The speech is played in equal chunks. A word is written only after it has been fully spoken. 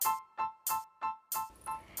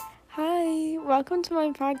welcome to my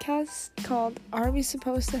podcast called Are We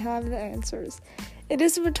Supposed to Have the Answers? It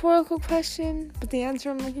is a rhetorical question, but the answer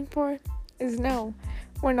I'm looking for is no,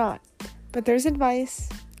 we're not. But there's advice,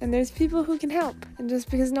 and there's people who can help, and just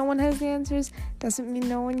because no one has the answers doesn't mean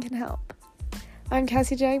no one can help. I'm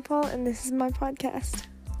Cassie Jagpal, and this is my podcast.